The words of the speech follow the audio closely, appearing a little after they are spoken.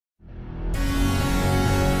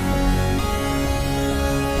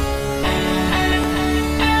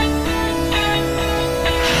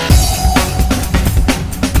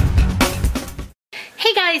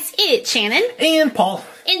It's Shannon. And Paul.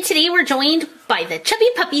 And today we're joined by the Chubby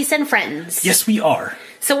Puppies and Friends. Yes, we are.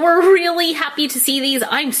 So we're really happy to see these.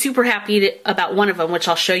 I'm super happy about one of them, which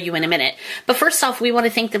I'll show you in a minute. But first off, we want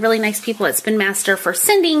to thank the really nice people at Spin Master for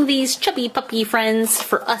sending these Chubby Puppy Friends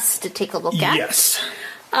for us to take a look at. Yes.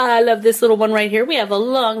 I love this little one right here. We have a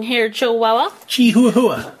long-haired Chihuahua.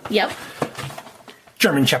 Chihuahua. Yep.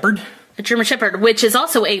 German Shepherd. A German Shepherd, which is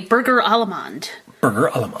also a burger allemande. Burger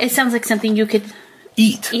allemande. It sounds like something you could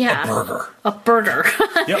eat. Yeah. A burger. A burger.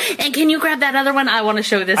 Yep. And can you grab that other one? I want to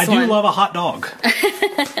show this one. I do love a hot dog.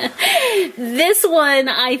 This one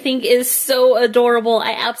I think is so adorable.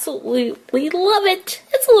 I absolutely love it.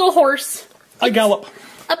 It's a little horse. I gallop.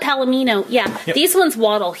 A Palomino. Yeah. Yep. These ones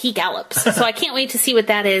waddle. He gallops. So I can't wait to see what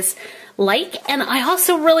that is like. And I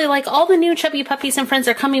also really like all the new Chubby Puppies and Friends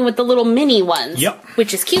are coming with the little mini ones. Yep.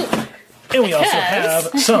 Which is cute. And we also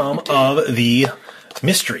have some of the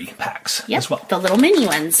mystery packs as well. The little mini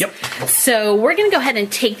ones. Yep. So we're going to go ahead and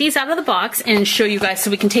take these out of the box and show you guys so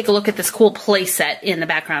we can take a look at this cool play set in the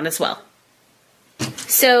background as well.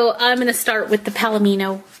 So I'm going to start with the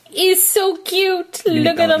Palomino. He's so cute.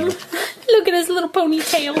 Look at him. Look at his little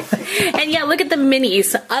ponytail. And yeah, look at the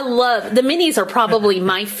minis. I love, the minis are probably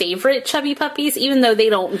my favorite Chubby Puppies, even though they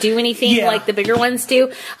don't do anything like the bigger ones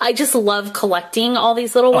do. I just love collecting all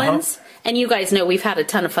these little ones. And you guys know we've had a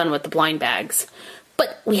ton of fun with the blind bags.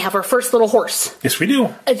 But we have our first little horse. Yes, we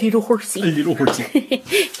do. A little horsey. A little horsey.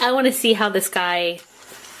 I want to see how this guy,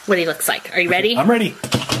 what he looks like. Are you ready? I'm ready.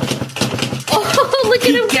 Oh, look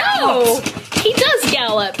at him go! He does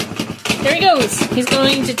gallop. There he goes. He's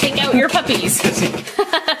going to take out your puppies.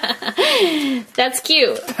 That's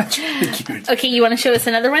cute. That's really cute. Okay, you want to show us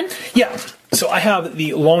another one? Yeah. So I have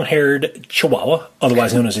the long-haired Chihuahua,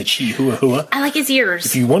 otherwise known as a Chihuahua. I like his ears.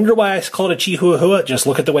 If you wonder why I call it a Chihuahua, just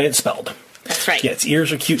look at the way it's spelled. That's right. Yeah, its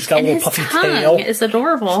ears are cute. It's got and a little his puffy tongue tail. is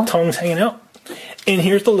adorable. Tongue's hanging out. And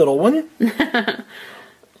here's the little one.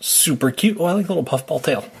 Super cute. Oh, I like the little puffball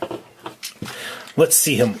tail. Let's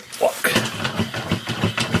see him walk.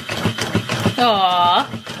 Aww.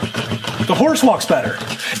 The horse walks better.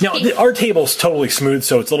 Now, our table's totally smooth,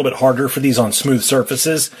 so it's a little bit harder for these on smooth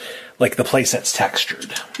surfaces, like the playset's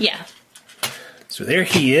textured. Yeah. So there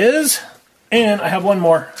he is. And I have one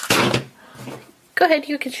more. Go ahead,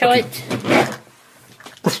 you can show it.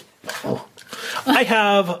 I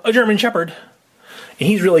have a German Shepherd, and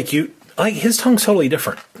he's really cute. Like, his tongue's totally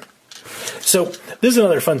different. So this is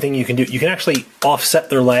another fun thing you can do. You can actually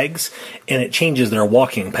offset their legs, and it changes their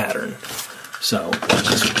walking pattern. So,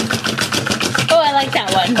 oh, I like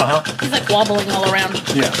that one. He's like wobbling all around.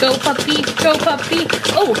 Yeah. Go puppy, go puppy.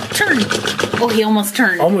 Oh, turn. Oh, he almost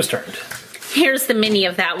turned. Almost turned. Here's the mini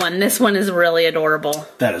of that one. This one is really adorable.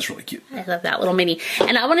 That is really cute. I love that little mini.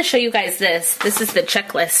 And I want to show you guys this. This is the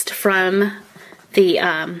checklist from the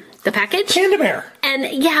package. Panda bear. And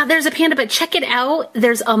yeah, there's a panda, but check it out.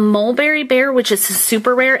 There's a mulberry bear, which is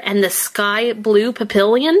super rare, and the sky blue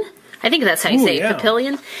papillion. I think that's how you say it,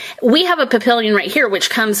 papillion. We have a papillion right here, which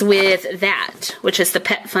comes with that, which is the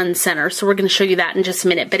Pet Fun Center. So we're going to show you that in just a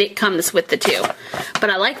minute, but it comes with the two. But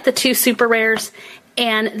I like the two super rares,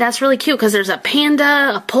 and that's really cute because there's a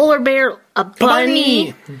panda, a polar bear, a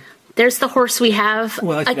bunny. There's the horse we have,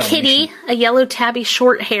 a kitty, a yellow tabby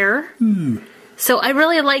short hair. So I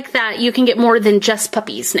really like that you can get more than just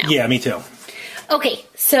puppies now. Yeah, me too. Okay,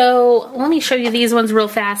 so let me show you these ones real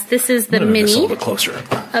fast. This is the mini a little bit closer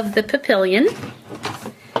of the papillion.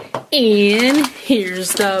 And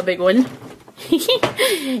here's the big one.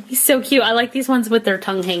 He's so cute. I like these ones with their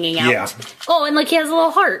tongue hanging out. Yeah. Oh, and look, he has a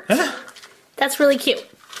little heart. That's really cute.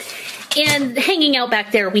 And hanging out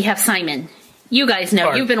back there, we have Simon. You guys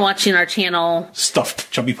know, you've been watching our channel.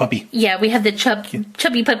 Stuffed Chubby Puppy. Yeah, we have the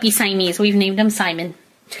Chubby Puppy Siamese. We've named him Simon.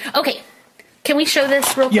 Okay, can we show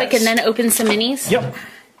this real quick and then open some minis? Yep.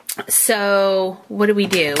 So, what do?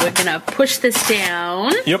 We're going to push this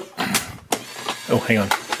down. Yep. Oh, hang on.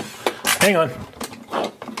 Hang on.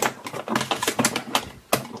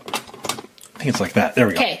 I think it's like that. There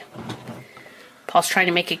we go. Okay. Paul's trying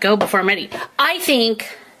to make it go before I'm ready. I think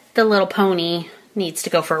the little pony needs to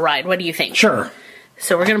go for a ride. What do you think? Sure.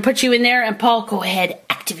 So we're going to put you in there, and Paul, go ahead,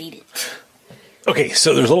 activate it. Okay,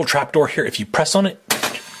 so there's a little trapdoor here. If you press on it,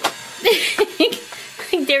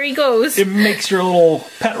 there he goes. It makes your little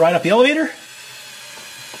pet ride up the elevator.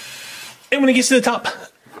 And when it gets to the top,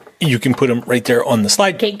 you can put him right there on the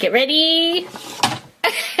slide. Okay, get ready.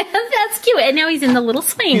 That's cute. And now he's in the little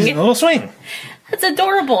swing. He's in the little swing. That's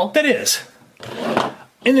adorable. That is.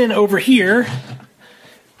 And then over here,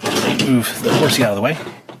 move the horsey out of the way.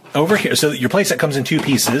 Over here, so your playset comes in two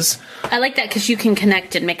pieces. I like that because you can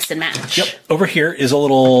connect and mix and match. Yep. Over here is a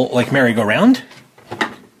little, like, merry-go-round.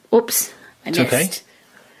 Oops, I missed. Okay.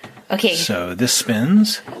 Okay. So this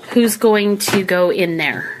spins. Who's going to go in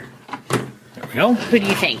there? There we go. Who do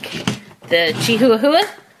you think? The Chihuahua?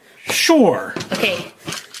 Sure. Okay.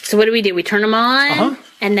 So what do? We turn them on,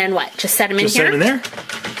 and then what? Just set him in here? Set him in there.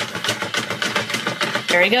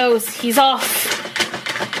 There he goes. He's off.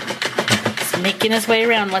 He's making his way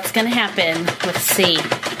around. What's going to happen? Let's see.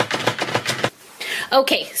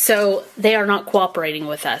 Okay, so they are not cooperating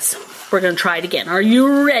with us. We're going to try it again. Are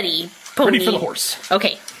you ready, Pony? Ready for the horse.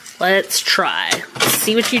 Okay, let's try. Let's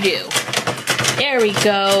see what you do. There we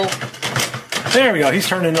go. There we go. He's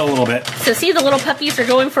turning a little bit. So see, the little puppies are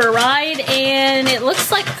going for a ride, and it looks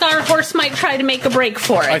like our horse might try to make a break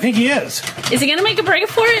for it. I think he is. Is he going to make a break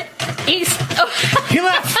for it? He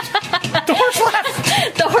left. The horse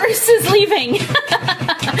left. The horse is leaving.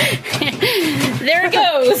 There it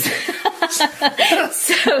goes.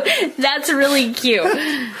 So that's really cute.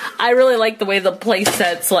 I really like the way the play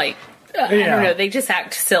sets, like, I don't know, they just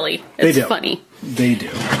act silly. It's funny. They do.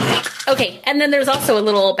 Okay, and then there's also a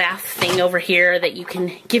little bath thing over here that you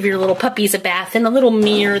can give your little puppies a bath, and a little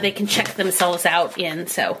mirror they can check themselves out in,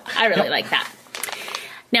 so I really like that.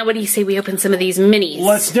 Now, what do you say we open some of these minis?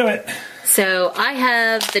 Let's do it. So I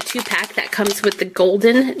have the 2-pack that comes with the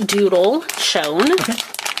golden doodle shown. Okay.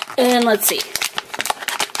 And let's see.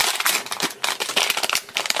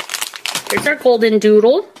 Here's our golden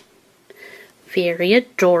doodle. Very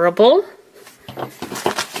adorable.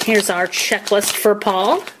 Here's our checklist for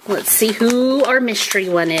Paul. Let's see who our mystery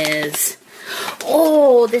one is.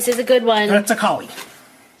 Oh, this is a good one. That's a collie.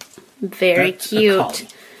 Very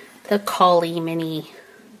cute. The collie mini.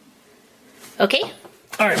 Okay.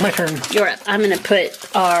 All right, my turn. You're up. I'm going to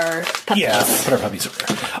put our puppies. Yeah, put our puppies over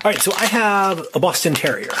there. All right, so I have a Boston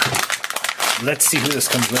Terrier. Let's see who this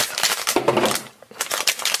comes with.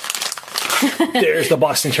 There's the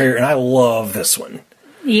Boston Terrier, and I love this one.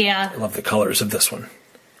 Yeah. I love the colors of this one.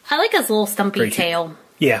 I like his little stumpy tail.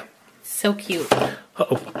 Yeah. So cute.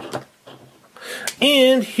 Uh-oh.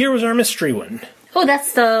 And here was our mystery one. Oh,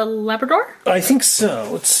 that's the Labrador? I think so.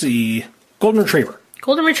 Let's see. Golden Retriever.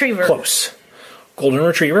 Golden Retriever. Close. Golden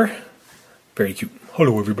Retriever. Very cute.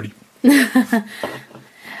 Hello, everybody.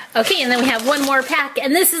 Okay, and then we have one more pack,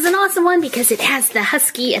 and this is an awesome one because it has the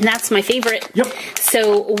Husky, and that's my favorite. Yep.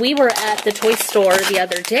 So we were at the toy store the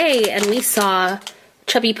other day, and we saw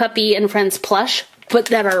Chubby Puppy and Friends plush, but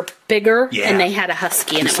that are bigger, and they had a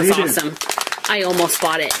Husky, and it was awesome. I almost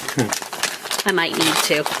bought it. I might need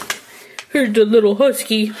to. Here's the little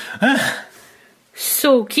Husky.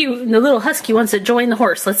 So cute, and the little Husky wants to join the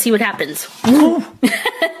horse. Let's see what happens.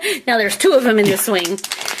 Now there's 2 of them in the swing.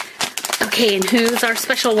 Okay, and who's our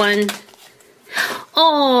special one?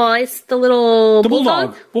 Oh, it's the little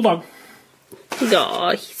bulldog. Bulldog.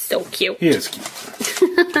 Oh, he's so cute. He is cute.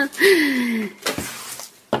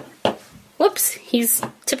 Whoops, he's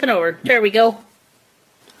tipping over. There we go.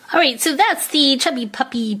 All right, so that's the Chubby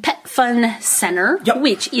Puppy Pet Fun Center,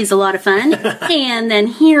 which is a lot of fun. And then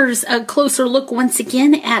here's a closer look once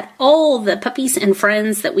again at all the puppies and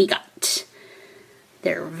friends that we got.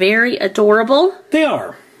 They're very adorable. They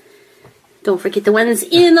are. Don't forget the ones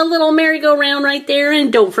in the little merry-go-round right there,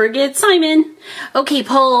 and don't forget Simon. Okay,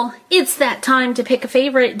 Paul, it's that time to pick a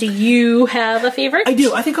favorite. Do you have a favorite? I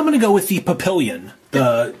do. I think I'm going to go with the Papillion,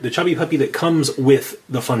 the chubby puppy that comes with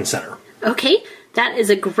the Fun Center. Okay, that is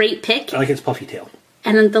a great pick. I like its puffy tail.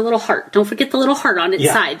 And then the little heart. Don't forget the little heart on its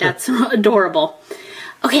side. That's adorable.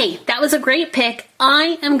 Okay, that was a great pick.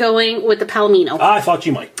 I am going with the Palomino. I thought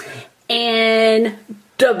you might. And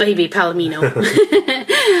the baby Palomino.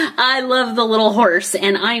 I love the little horse,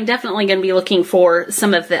 and I'm definitely going to be looking for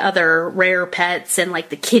some of the other rare pets and like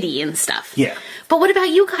the kitty and stuff. Yeah. But what about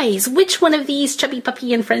you guys? Which one of these Chubby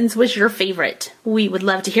Puppy and Friends was your favorite? We would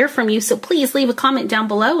love to hear from you, so please leave a comment down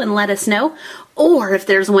below and let us know. Or if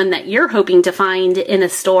there's one that you're hoping to find in a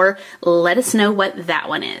store, let us know what that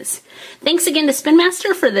one is. Thanks again to Spin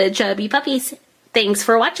Master for the Chubby Puppies. Thanks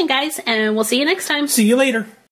for watching, guys, and we'll see you next time. See you later.